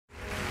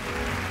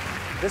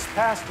This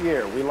past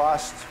year, we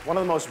lost one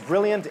of the most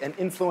brilliant and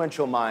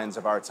influential minds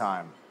of our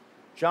time.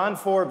 John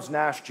Forbes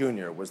Nash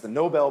Jr. was the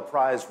Nobel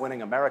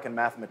Prize-winning American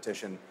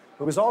mathematician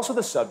who was also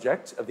the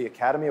subject of the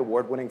Academy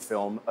Award-winning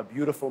film A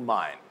Beautiful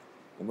Mind,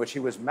 in which he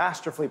was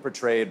masterfully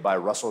portrayed by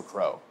Russell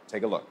Crowe.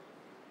 Take a look.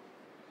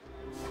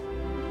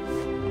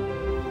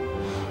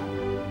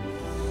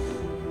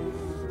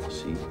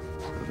 C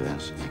of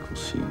S equals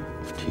C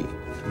of T. P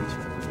I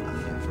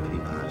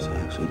of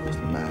S equals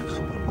the max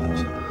of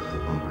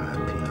all right,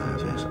 P I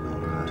of S, all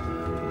right.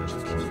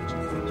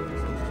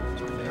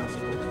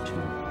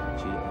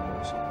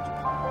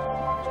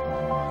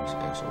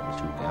 X over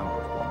 2 gamma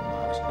of 1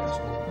 minus S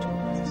over 2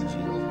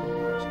 0.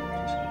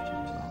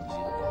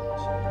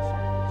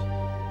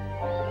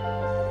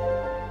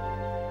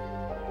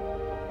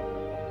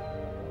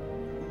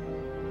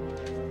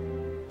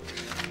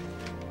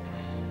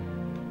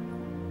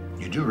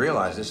 You do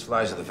realize this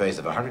flies in the face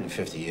of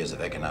 150 years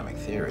of economic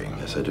theory.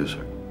 Yes, I do,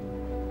 sir.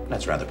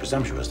 That's rather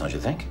presumptuous, don't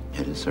you think?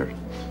 It is, sir.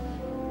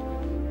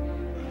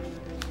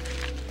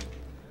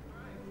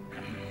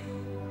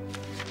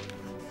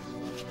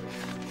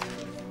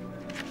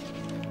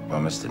 Well,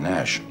 Mr.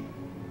 Nash,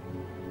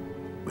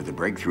 with a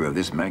breakthrough of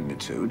this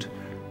magnitude,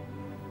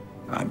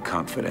 I'm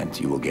confident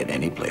you will get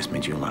any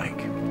placement you like.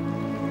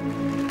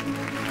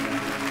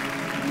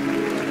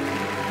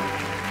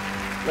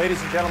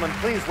 Ladies and gentlemen,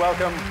 please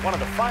welcome one of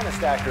the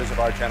finest actors of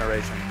our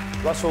generation,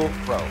 Russell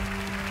Crowe.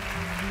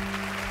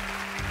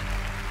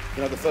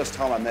 You know, the first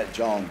time I met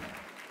John,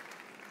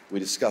 we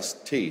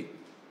discussed tea.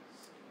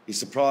 He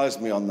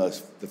surprised me on the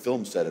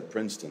film set at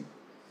Princeton.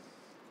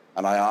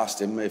 And I asked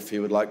him if he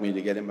would like me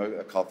to get him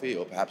a coffee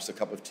or perhaps a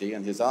cup of tea,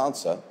 and his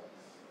answer,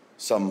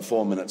 some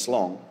 4 minutes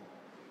long,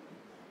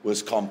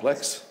 was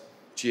complex,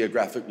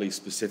 geographically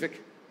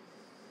specific,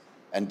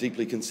 and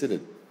deeply considered.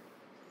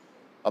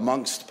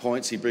 Amongst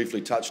points he briefly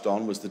touched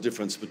on was the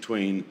difference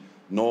between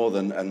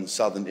northern and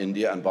southern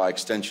India, and by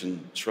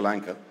extension, Sri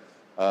Lanka,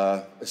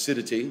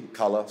 acidity,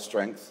 colour,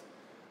 strength,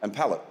 and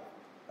palate.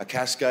 A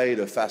cascade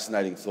of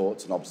fascinating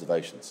thoughts and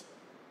observations.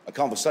 A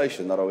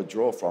conversation that I would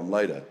draw from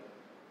later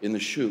in the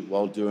shoot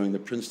while doing the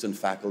Princeton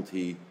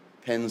faculty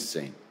pen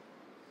scene.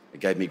 It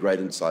gave me great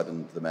insight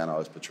into the man I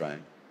was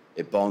portraying.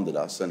 It bonded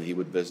us, and he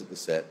would visit the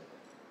set,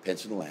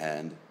 pencil in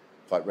hand,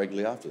 quite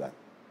regularly after that.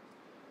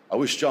 I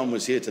wish John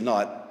was here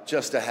tonight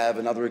just to have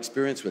another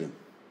experience with him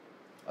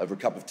over a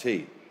cup of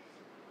tea.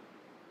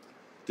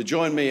 To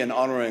join me in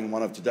honouring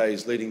one of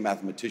today's leading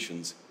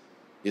mathematicians,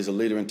 he is a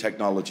leader in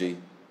technology,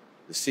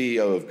 the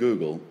CEO of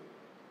Google.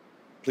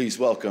 Please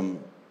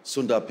welcome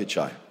Sundar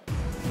Pichai.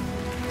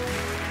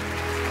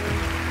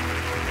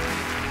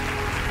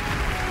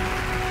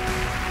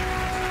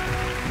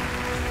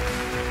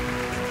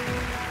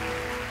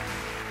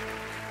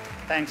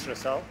 Thanks,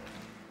 Russell.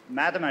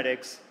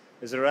 Mathematics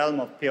is a realm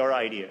of pure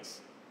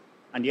ideas,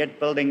 and yet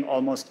building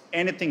almost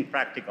anything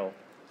practical,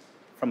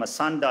 from a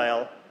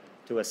sundial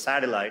to a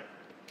satellite,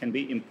 can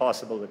be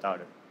impossible without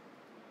it.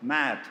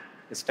 Math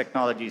is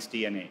technology's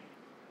DNA.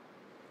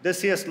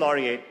 This year's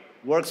laureate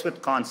works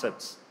with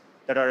concepts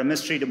that are a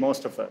mystery to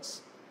most of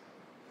us.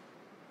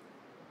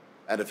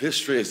 And if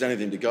history is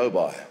anything to go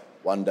by,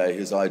 one day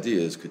his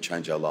ideas could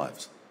change our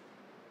lives.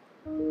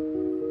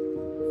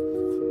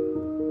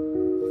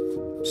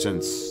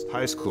 Since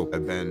high school,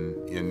 I've been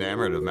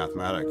enamored of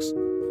mathematics.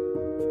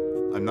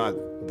 I'm not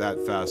that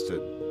fast at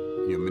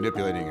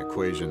manipulating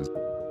equations.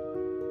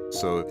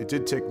 So it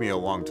did take me a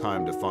long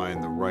time to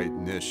find the right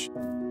niche.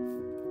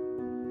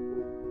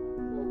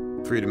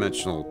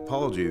 Three-dimensional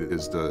topology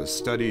is the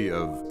study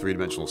of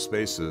three-dimensional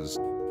spaces.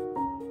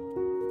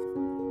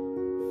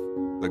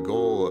 The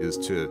goal is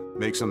to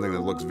make something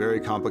that looks very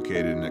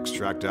complicated and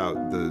extract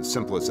out the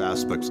simplest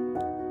aspects.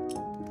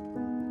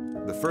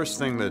 The first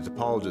thing that a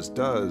topologist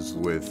does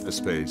with a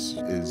space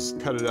is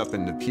cut it up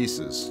into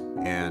pieces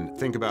and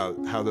think about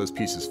how those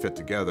pieces fit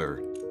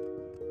together.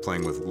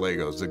 Playing with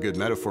Legos is a good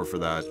metaphor for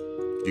that.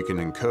 You can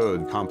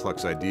encode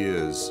complex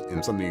ideas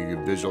in something you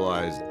can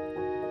visualize,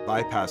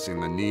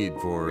 bypassing the need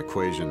for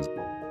equations.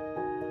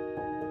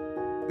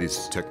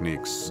 These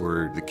techniques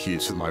were the key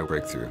to my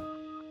breakthrough.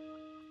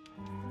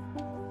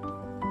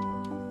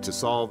 To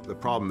solve the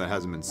problem that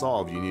hasn't been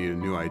solved, you need a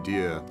new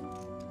idea.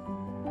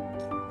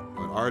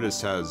 An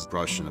artist has a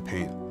brush and a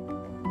paint.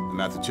 A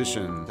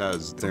mathematician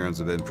has theorems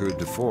that have been proved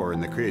before,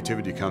 and the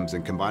creativity comes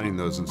in combining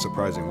those in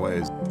surprising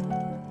ways.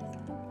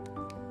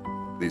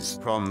 These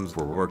problems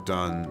were worked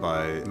on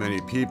by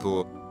many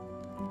people.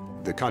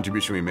 The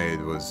contribution we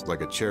made was like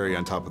a cherry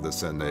on top of the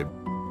sundae.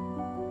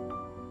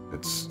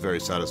 It's very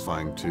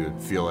satisfying to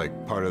feel like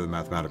part of the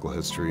mathematical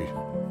history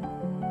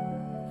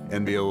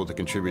and be able to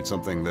contribute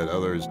something that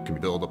others can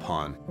build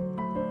upon.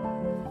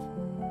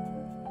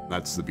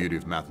 That's the beauty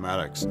of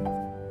mathematics.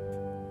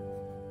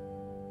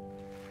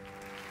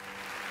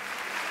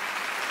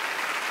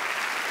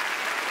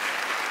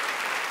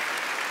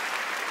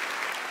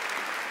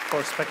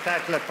 For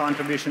spectacular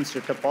contributions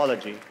to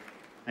topology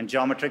and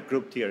geometric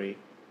group theory,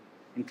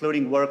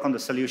 including work on the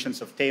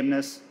solutions of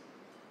tameness,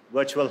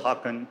 virtual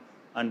Hawken,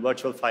 and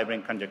virtual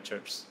fibering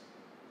conjectures.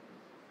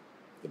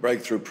 The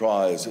Breakthrough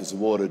Prize is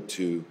awarded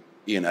to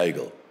Ian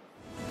Agol.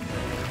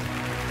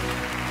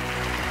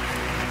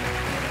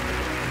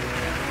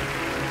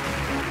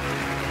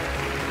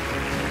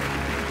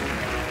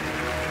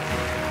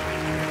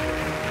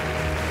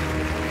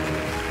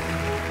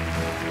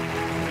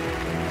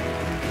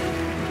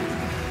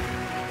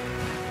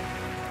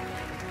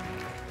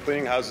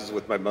 Cleaning houses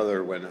with my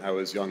mother when I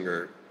was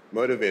younger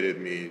motivated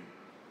me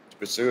to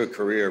pursue a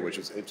career which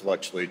was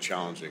intellectually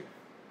challenging.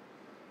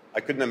 I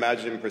couldn't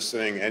imagine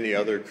pursuing any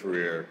other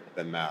career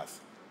than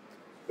math.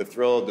 The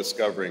thrill of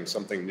discovering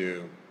something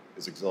new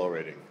is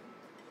exhilarating.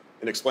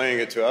 In explaining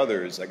it to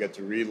others, I get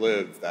to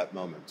relive that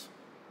moment.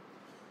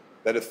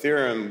 That a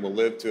theorem will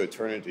live to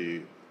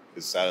eternity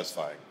is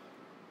satisfying.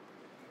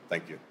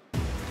 Thank you.